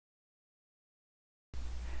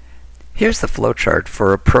Here's the flowchart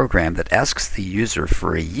for a program that asks the user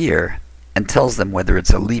for a year and tells them whether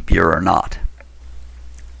it's a leap year or not.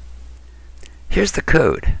 Here's the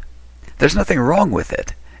code. There's nothing wrong with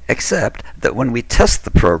it, except that when we test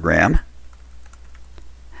the program,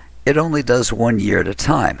 it only does 1 year at a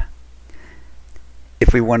time.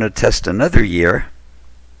 If we want to test another year,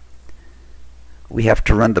 we have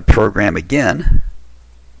to run the program again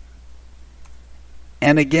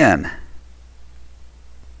and again.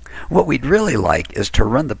 What we'd really like is to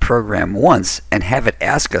run the program once and have it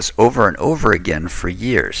ask us over and over again for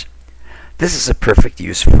years. This is a perfect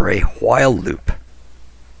use for a while loop.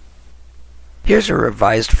 Here's a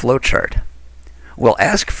revised flowchart. We'll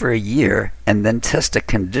ask for a year and then test a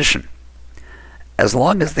condition. As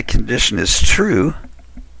long as the condition is true,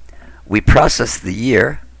 we process the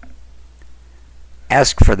year,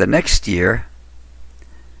 ask for the next year,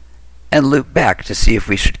 and loop back to see if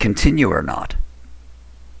we should continue or not.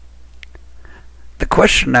 The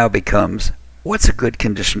question now becomes, what's a good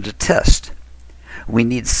condition to test? We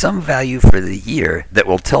need some value for the year that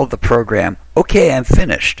will tell the program, okay, I'm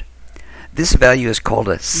finished. This value is called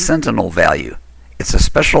a sentinel value. It's a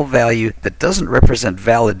special value that doesn't represent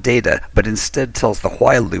valid data, but instead tells the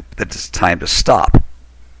while loop that it's time to stop.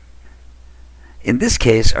 In this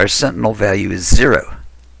case, our sentinel value is 0.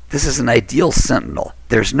 This is an ideal sentinel.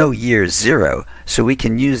 There's no year 0, so we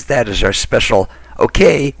can use that as our special,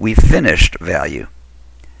 okay, we've finished value.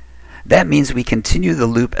 That means we continue the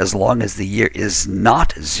loop as long as the year is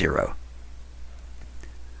not 0.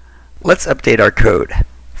 Let's update our code.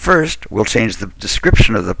 First, we'll change the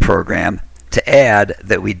description of the program to add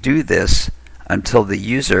that we do this until the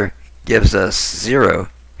user gives us 0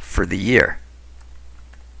 for the year.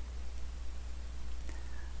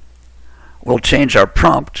 We'll change our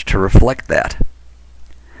prompt to reflect that.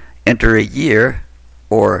 Enter a year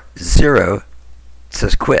or 0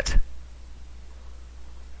 says quit.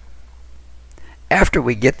 After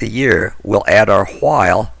we get the year, we'll add our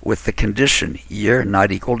while with the condition year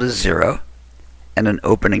not equal to 0 and an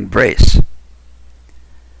opening brace.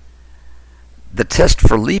 The test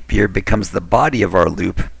for leap year becomes the body of our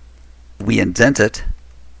loop. We indent it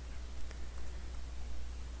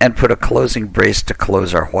and put a closing brace to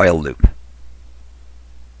close our while loop.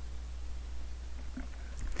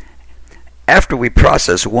 After we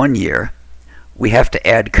process 1 year, we have to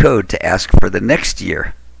add code to ask for the next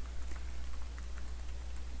year.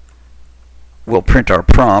 We'll print our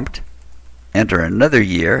prompt, enter another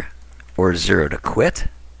year, or 0 to quit,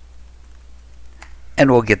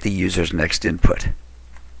 and we'll get the user's next input.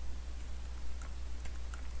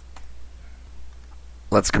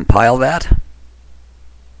 Let's compile that,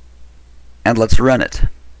 and let's run it.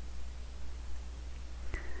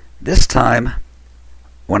 This time,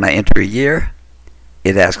 when I enter a year,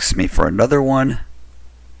 it asks me for another one,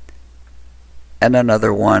 and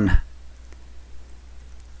another one,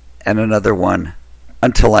 and another one.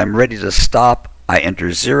 Until I'm ready to stop, I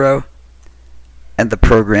enter 0, and the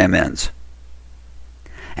program ends.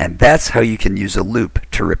 And that's how you can use a loop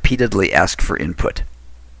to repeatedly ask for input.